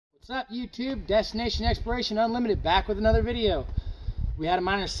What's up, YouTube? Destination Exploration Unlimited back with another video. We had a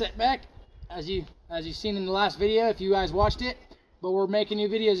minor setback, as you've seen in the last video, if you guys watched it, but we're making new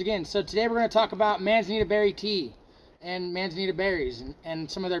videos again. So today we're going to talk about Manzanita berry tea and Manzanita berries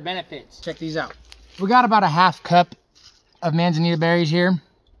and some of their benefits. Check these out. We got about a half cup of Manzanita berries here.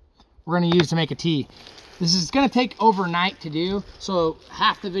 We're going to use to make a tea. This is going to take overnight to do, so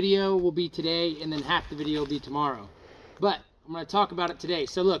half the video will be today and then half the video will be tomorrow. But I'm going to talk about it today.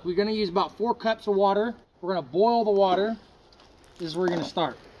 So look, we're going to use about 4 cups of water. We're going to boil the water. This is where you're going to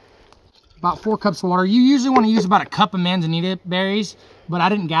start. About 4 cups of water. You usually want to use about a cup of Manzanita berries, but I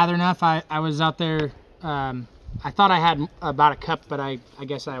didn't gather enough. I was out there, I thought I had about a cup, but I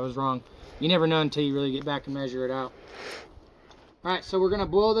guess I was wrong. You never know until you really get back and measure it out. All right, so we're going to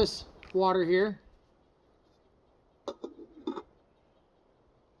boil this water here.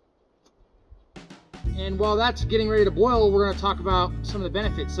 And while that's getting ready to boil, we're going to talk about some of the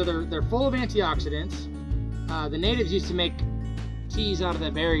benefits. So they're full of antioxidants. The natives used to make teas out of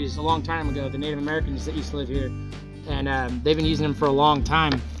the berries a long time ago, the Native Americans that used to live here. And they've been using them for a long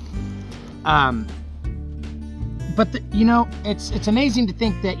time. You know, it's amazing to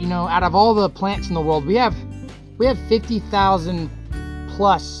think that, you know, out of all the plants in the world, we have 50,000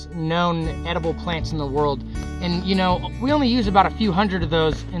 plus known edible plants in the world. And, you know, we only use about a few hundred of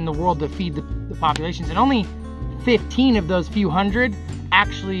those in the world to feed the populations, and only 15 of those few hundred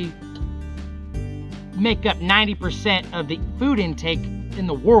actually make up 90% of the food intake in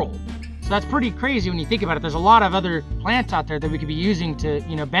the world. So that's pretty crazy when you think about it. There's a lot of other plants out there that we could be using to,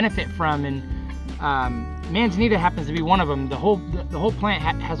 you know, benefit from, and Manzanita happens to be one of them. The whole plant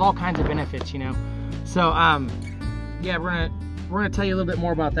has all kinds of benefits, you know. So yeah, we're gonna tell you a little bit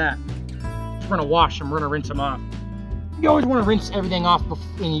more about that. We're gonna wash them. We're gonna rinse them off. You always want to rinse everything off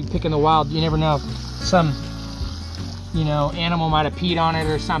when you pick in the wild. You never know, some, you know, animal might have peed on it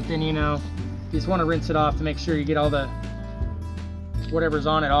or something, you know. You just want to rinse it off to make sure you get all the whatever's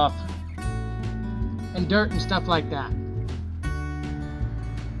on it off, and dirt and stuff like that.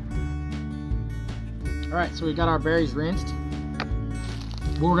 All right, so we got our berries rinsed.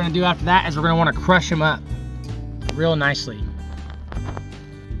 What we're gonna do after that is we're gonna want to crush them up real nicely.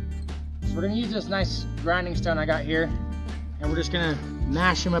 So we're gonna use this nice grinding stone I got here, and we're just gonna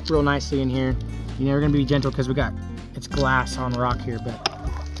mash them up real nicely in here. You know, we're gonna be gentle because it's glass on rock here, but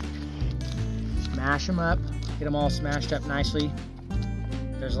smash them up, get them all smashed up nicely.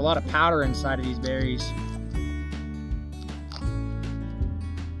 There's a lot of powder inside of these berries.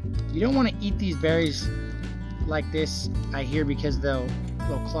 You don't want to eat these berries like this, I hear, because they'll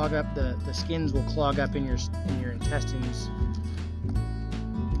clog up, the skins will clog up in your intestines.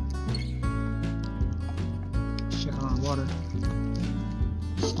 Check on our water.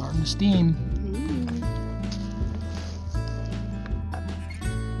 Starting to steam.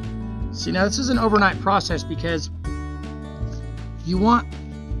 See, now this is an overnight process because you want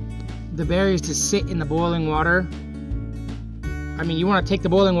the berries to sit in the boiling water. I mean, you want to take the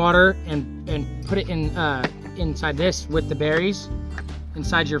boiling water and put it in inside this with the berries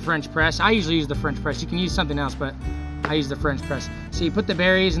inside your French press. I usually use the French press. You can use something else, but I use the French press. So you put the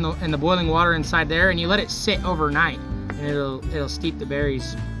berries in the boiling water inside there, and you let it sit overnight, and it'll steep the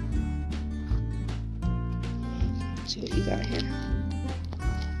berries. Let's see what you got here.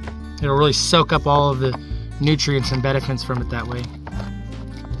 It'll really soak up all of the nutrients and benefits from it that way.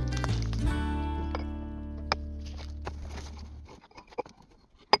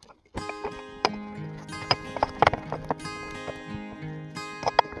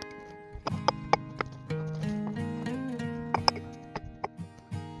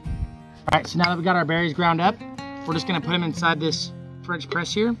 All right, so now that we got our berries ground up, we're just gonna put them inside this French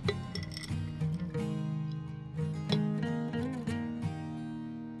press here.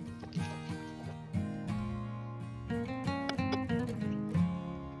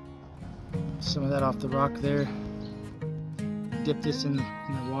 Some of that off the rock there. Dip this in the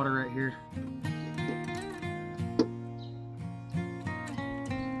water right here.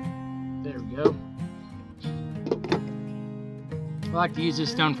 There we go. I like to use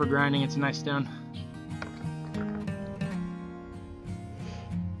this stone for grinding. It's a nice stone.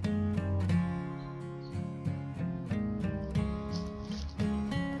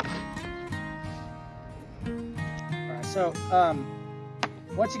 Alright, so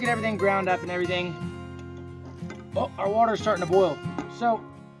once you get everything ground up and everything, oh, our water's starting to boil. So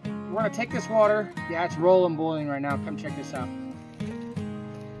we're gonna take this water. Yeah, it's rolling, boiling right now. Come check this out.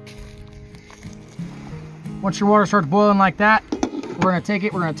 Once your water starts boiling like that, we're gonna take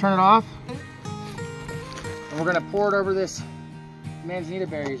it, we're gonna turn it off, and we're gonna pour it over this Manzanita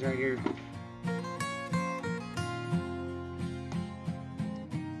berries right here.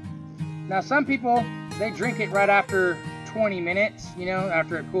 Now some people, they drink it right after 20 minutes, you know,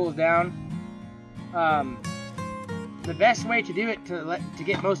 after it cools down. The best way to do it to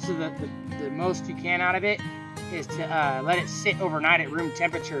get most of the most you can out of it is to let it sit overnight at room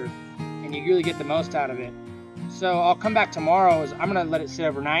temperature, and you really get the most out of it. So I'll come back tomorrow. I'm gonna let it sit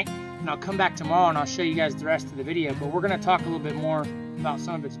overnight, and I'll come back tomorrow and I'll show you guys the rest of the video. But we're gonna talk a little bit more about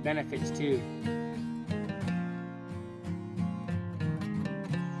some of its benefits too.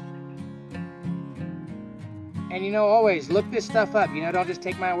 And you know, always look this stuff up. You know, don't just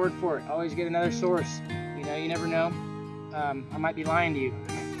take my word for it. Always get another source. You know, you never know. I might be lying to you.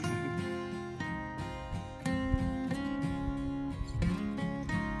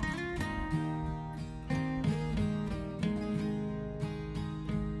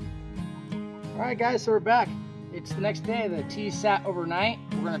 Alright guys, so we're back. It's the next day. The tea sat overnight.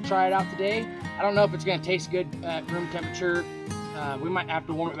 We're going to try it out today. I don't know if it's going to taste good at room temperature. We might have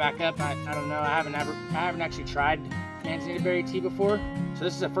to warm it back up. I don't know. I haven't actually tried Manzanita berry tea before. So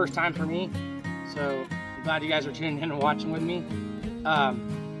this is the first time for me. So I'm glad you guys are tuning in and watching with me. I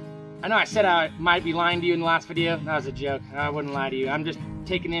know I said I might be lying to you in the last video. That was a joke. I wouldn't lie to you. I'm just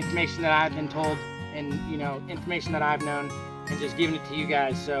taking the information that I've been told and, you know, information that I've known and just giving it to you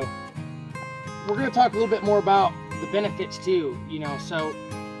guys. So we're going to talk a little bit more about the benefits too, you know. So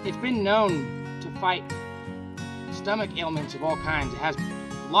it's been known to fight stomach ailments of all kinds. It has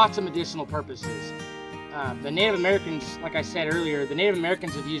lots of medicinal purposes. The Native Americans, like I said earlier, the Native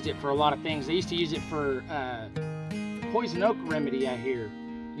Americans have used it for a lot of things. They used to use it for poison oak remedy, I hear.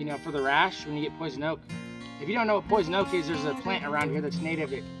 You know, for the rash when you get poison oak. If you don't know what poison oak is, there's a plant around here that's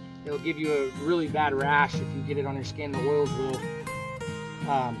native. It'll give you a really bad rash if you get it on your skin. The oils will.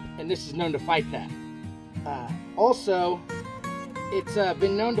 And this is known to fight that. Also, it's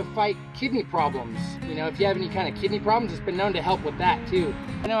been known to fight kidney problems. You know, if you have any kind of kidney problems, it's been known to help with that too.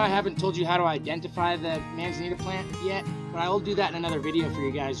 I know I haven't told you how to identify the Manzanita plant yet, but I will do that in another video for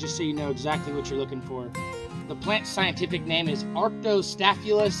you guys, just so you know exactly what you're looking for. The plant's scientific name is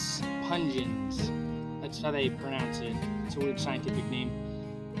Arctostaphylos pungens. That's how they pronounce it. It's a weird scientific name.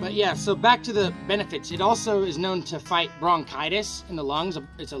 But yeah, so back to the benefits. It also is known to fight bronchitis in the lungs.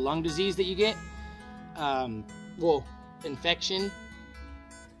 It's a lung disease that you get. Well, infection.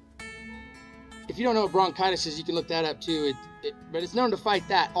 If you don't know what bronchitis is, you can look that up too. But it's known to fight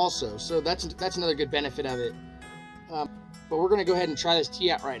that also. So that's another good benefit of it. But we're going to go ahead and try this tea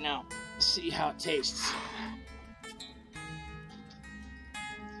out right now. See how it tastes.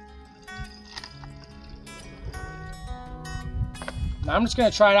 Now I'm just going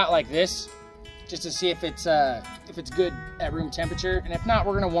to try it out like this, just to see if it's good at room temperature, and if not,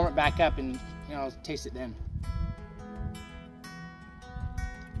 we're going to warm it back up and, you know, taste it then.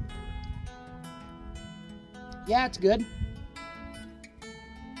 Yeah, it's good.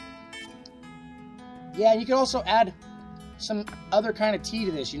 Yeah, you could also add some other kind of tea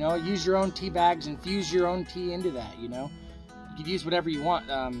to this, you know, use your own tea bags, infuse your own tea into that, you know. You could use whatever you want.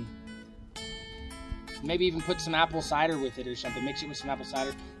 Maybe even put some apple cider with it or something. Mix it with some apple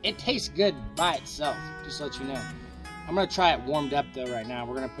cider. It tastes good by itself, just to let you know. I'm going to try it warmed up though right now.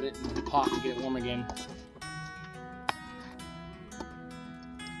 We're going to put it in the pot to get it warm again.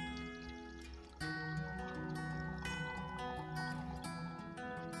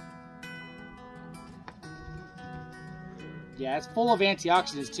 Yeah, it's full of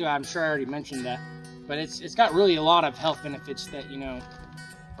antioxidants too. I'm sure I already mentioned that. But it's got really a lot of health benefits that, you know,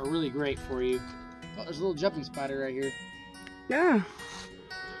 are really great for you. Oh, there's a little jumping spider right here. Yeah.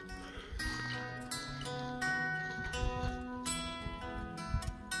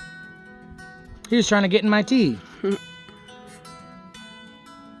 He was trying to get in my tea.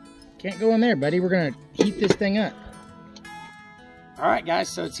 Can't go in there, buddy. We're going to heat this thing up. Alright, guys,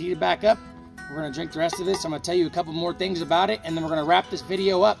 so it's heated back up. We're going to drink the rest of this. I'm going to tell you a couple more things about it, and then we're going to wrap this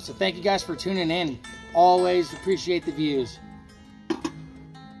video up. So thank you guys for tuning in. Always appreciate the views.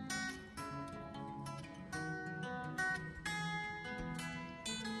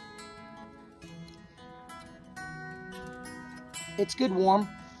 It's good warm.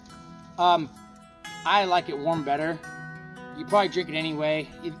 I like it warm better. You probably drink it anyway.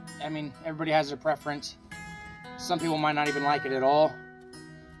 I mean, everybody has their preference. Some people might not even like it at all.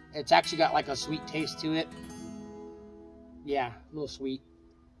 It's actually got like a sweet taste to it. Yeah, a little sweet.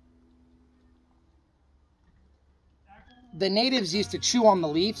 The natives used to chew on the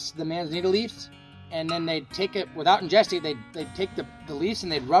leaves, the Manzanita leaves, and then they'd take it, without ingesting it, they'd take the leaves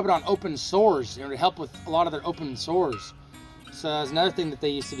and they'd rub it on open sores. It would help with a lot of their open sores. So that's another thing that they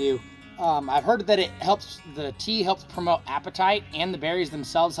used to do. I've heard that the tea helps promote appetite, and the berries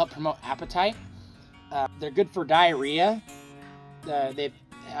themselves help promote appetite. They're good for diarrhea. They've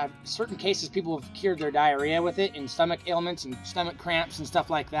certain cases people have cured their diarrhea with it, and stomach ailments and stomach cramps and stuff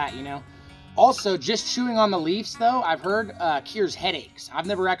like that, you know. Also, just chewing on the leaves, though, I've heard cures headaches. I've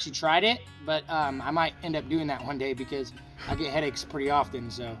never actually tried it, but I might end up doing that one day because I get headaches pretty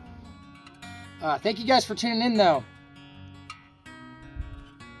often. So thank you guys for tuning in, though.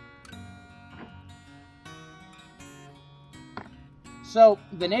 So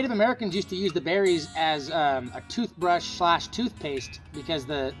the Native Americans used to use the berries as a toothbrush / toothpaste because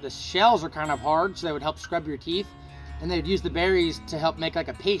the shells are kind of hard, so they would help scrub your teeth. And they'd use the berries to help make like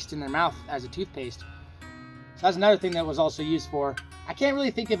a paste in their mouth as a toothpaste. So that's another thing that was also used for. I can't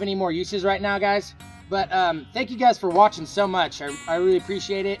really think of any more uses right now, guys. But thank you guys for watching so much. I really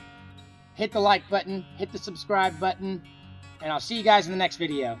appreciate it. Hit the like button, hit the subscribe button, and I'll see you guys in the next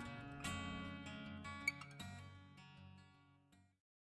video.